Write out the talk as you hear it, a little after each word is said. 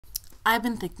I've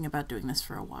been thinking about doing this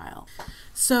for a while.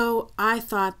 So I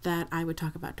thought that I would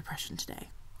talk about depression today,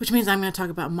 which means I'm going to talk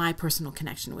about my personal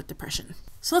connection with depression.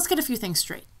 So let's get a few things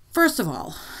straight. First of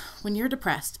all, when you're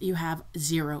depressed, you have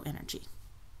zero energy.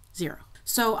 Zero.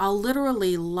 So I'll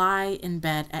literally lie in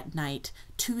bed at night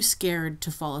too scared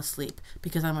to fall asleep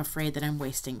because I'm afraid that I'm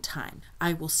wasting time.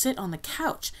 I will sit on the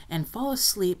couch and fall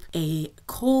asleep, a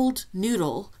cold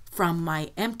noodle from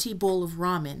my empty bowl of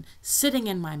ramen sitting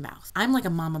in my mouth. I'm like a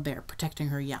mama bear protecting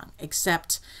her young,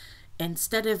 except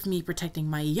instead of me protecting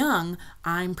my young,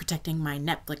 I'm protecting my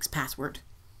Netflix password.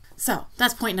 So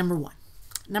that's point number one.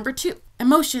 Number two,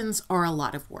 emotions are a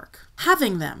lot of work.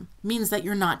 Having them means that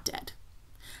you're not dead.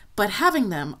 But having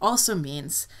them also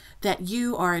means that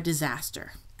you are a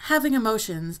disaster. Having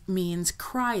emotions means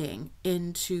crying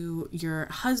into your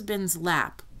husband's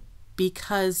lap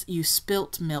because you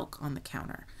spilt milk on the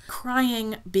counter.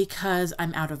 Crying because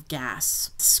I'm out of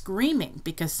gas. Screaming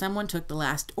because someone took the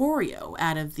last Oreo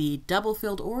out of the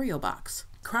double-filled Oreo box.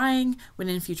 Crying when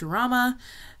in Futurama,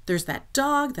 there's that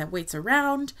dog that waits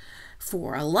around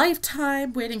for a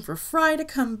lifetime waiting for Fry to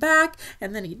come back,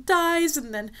 and then he dies,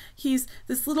 and then he's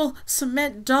this little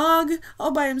cement dog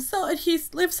all by himself, and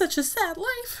he's lived such a sad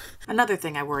life. Another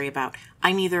thing I worry about,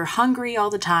 I'm either hungry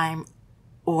all the time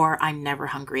or I'm never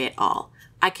hungry at all.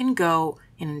 I can go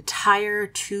an entire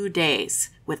 2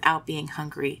 days without being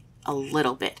hungry a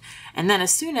little bit. And then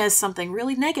as soon as something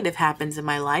really negative happens in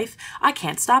my life, I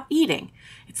can't stop eating.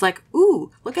 It's like,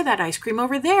 ooh, look at that ice cream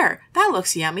over there. That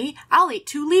looks yummy. I'll eat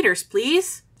 2 liters,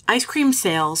 please. Ice cream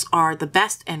sales are the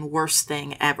best and worst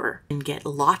thing ever. And get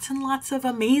lots and lots of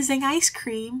amazing ice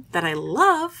cream that I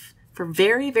love for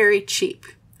very, very cheap.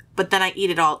 But then I eat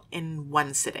it all in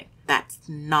one sitting. That's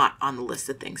not on the list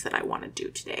of things that I want to do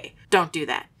today. Don't do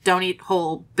that. Don't eat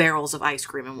whole barrels of ice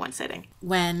cream in one sitting.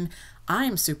 When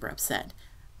I'm super upset,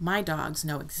 my dogs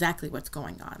know exactly what's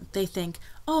going on. They think,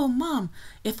 oh, Mom,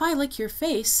 if I lick your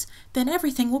face, then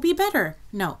everything will be better.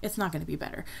 No, it's not going to be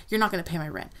better. You're not going to pay my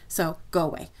rent, so go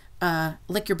away.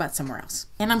 Lick your butt somewhere else.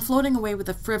 And I'm floating away with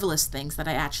the frivolous things that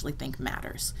I actually think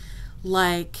matters.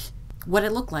 Like what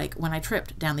it looked like when I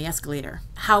tripped down the escalator.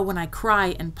 How when I cry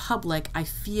in public, I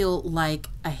feel like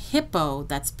a hippo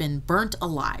that's been burnt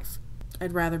alive.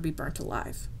 I'd rather be burnt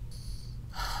alive.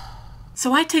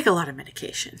 So I take a lot of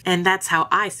medication, and that's how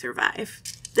I survive.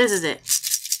 This is it.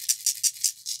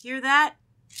 Hear that?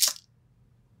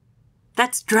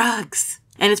 That's drugs.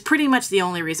 And it's pretty much the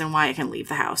only reason why I can leave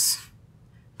the house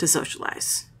to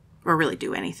socialize or really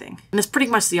do anything. And it's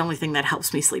pretty much the only thing that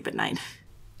helps me sleep at night.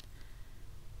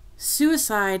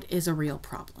 Suicide is a real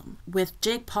problem. With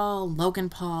Jake Paul, Logan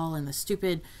Paul, and the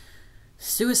stupid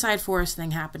suicide forest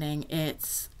thing happening,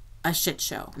 it's a shit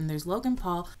show. And there's Logan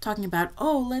Paul talking about,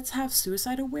 oh, let's have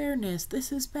suicide awareness.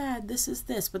 This is bad. This is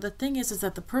this. But the thing is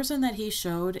that the person that he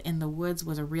showed in the woods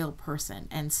was a real person.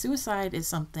 And suicide is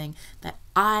something that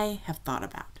I have thought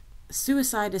about.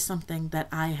 Suicide is something that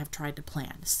I have tried to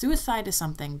plan. Suicide is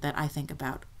something that I think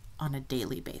about on a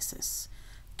daily basis.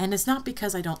 And it's not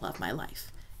because I don't love my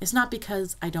life. It's not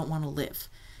because I don't want to live.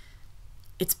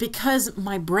 It's because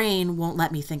my brain won't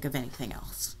let me think of anything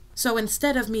else. So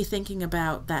instead of me thinking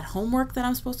about that homework that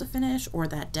I'm supposed to finish or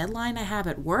that deadline I have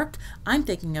at work, I'm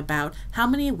thinking about how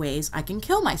many ways I can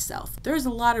kill myself. There's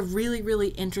a lot of really, really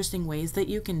interesting ways that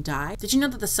you can die. Did you know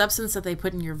that the substance that they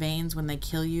put in your veins when they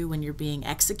kill you when you're being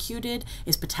executed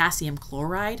is potassium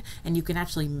chloride, and you can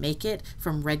actually make it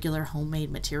from regular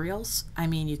homemade materials? I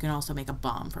mean, you can also make a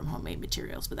bomb from homemade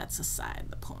materials, but that's aside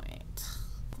the point.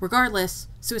 Regardless,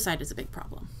 suicide is a big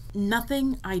problem.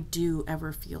 Nothing I do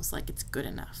ever feels like it's good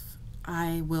enough.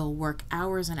 I will work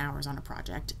hours and hours on a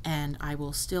project, and I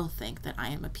will still think that I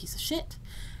am a piece of shit.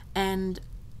 And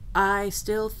I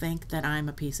still think that I'm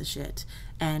a piece of shit.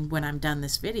 And when I'm done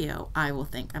this video, I will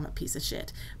think I'm a piece of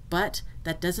shit. But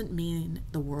that doesn't mean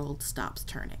the world stops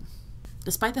turning.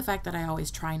 Despite the fact that I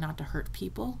always try not to hurt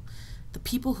people, the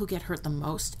people who get hurt the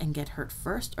most and get hurt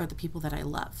first are the people that I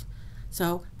love.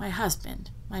 So my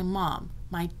husband, my mom,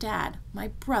 my dad, my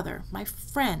brother, my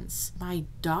friends, my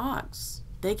dogs,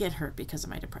 they get hurt because of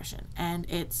my depression. And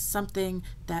it's something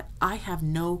that I have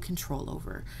no control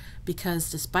over, because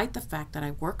despite the fact that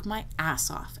I work my ass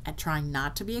off at trying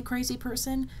not to be a crazy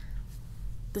person,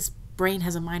 this brain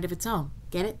has a mind of its own.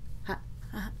 Get it?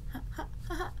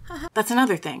 That's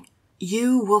another thing.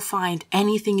 You will find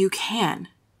anything you can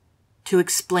to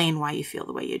explain why you feel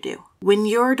the way you do. When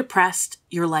you're depressed,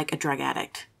 you're like a drug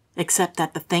addict, except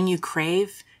that the thing you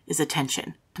crave is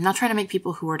attention. I'm not trying to make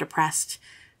people who are depressed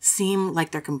seem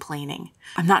like they're complaining.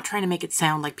 I'm not trying to make it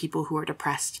sound like people who are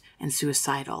depressed and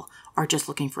suicidal are just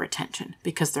looking for attention,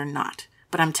 because they're not.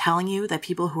 But I'm telling you that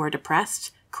people who are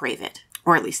depressed crave it.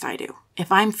 Or at least I do.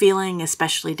 If I'm feeling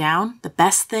especially down, the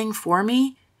best thing for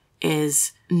me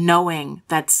is knowing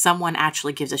that someone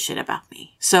actually gives a shit about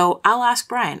me. So I'll ask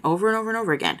Brian over and over and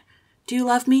over again, do you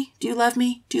love me? Do you love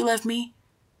me? Do you love me?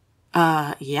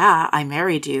 Yeah, I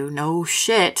married you. No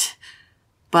shit.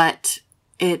 But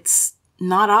it's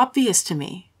not obvious to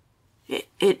me.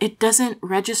 It doesn't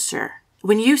register.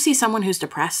 When you see someone who's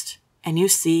depressed and you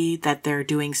see that they're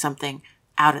doing something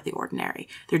out of the ordinary,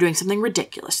 they're doing something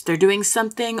ridiculous, they're doing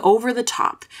something over the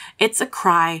top, it's a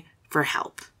cry for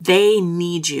help. They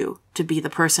need you to be the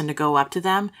person to go up to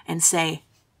them and say,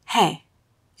 hey,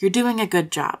 you're doing a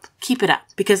good job. Keep it up.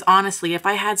 Because honestly, if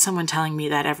I had someone telling me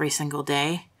that every single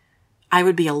day, I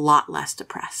would be a lot less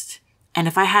depressed. And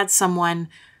if I had someone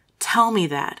tell me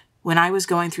that when I was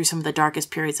going through some of the darkest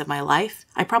periods of my life,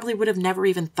 I probably would have never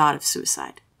even thought of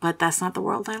suicide. But that's not the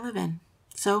world I live in.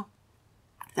 So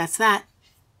that's that.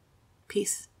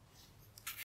 Peace.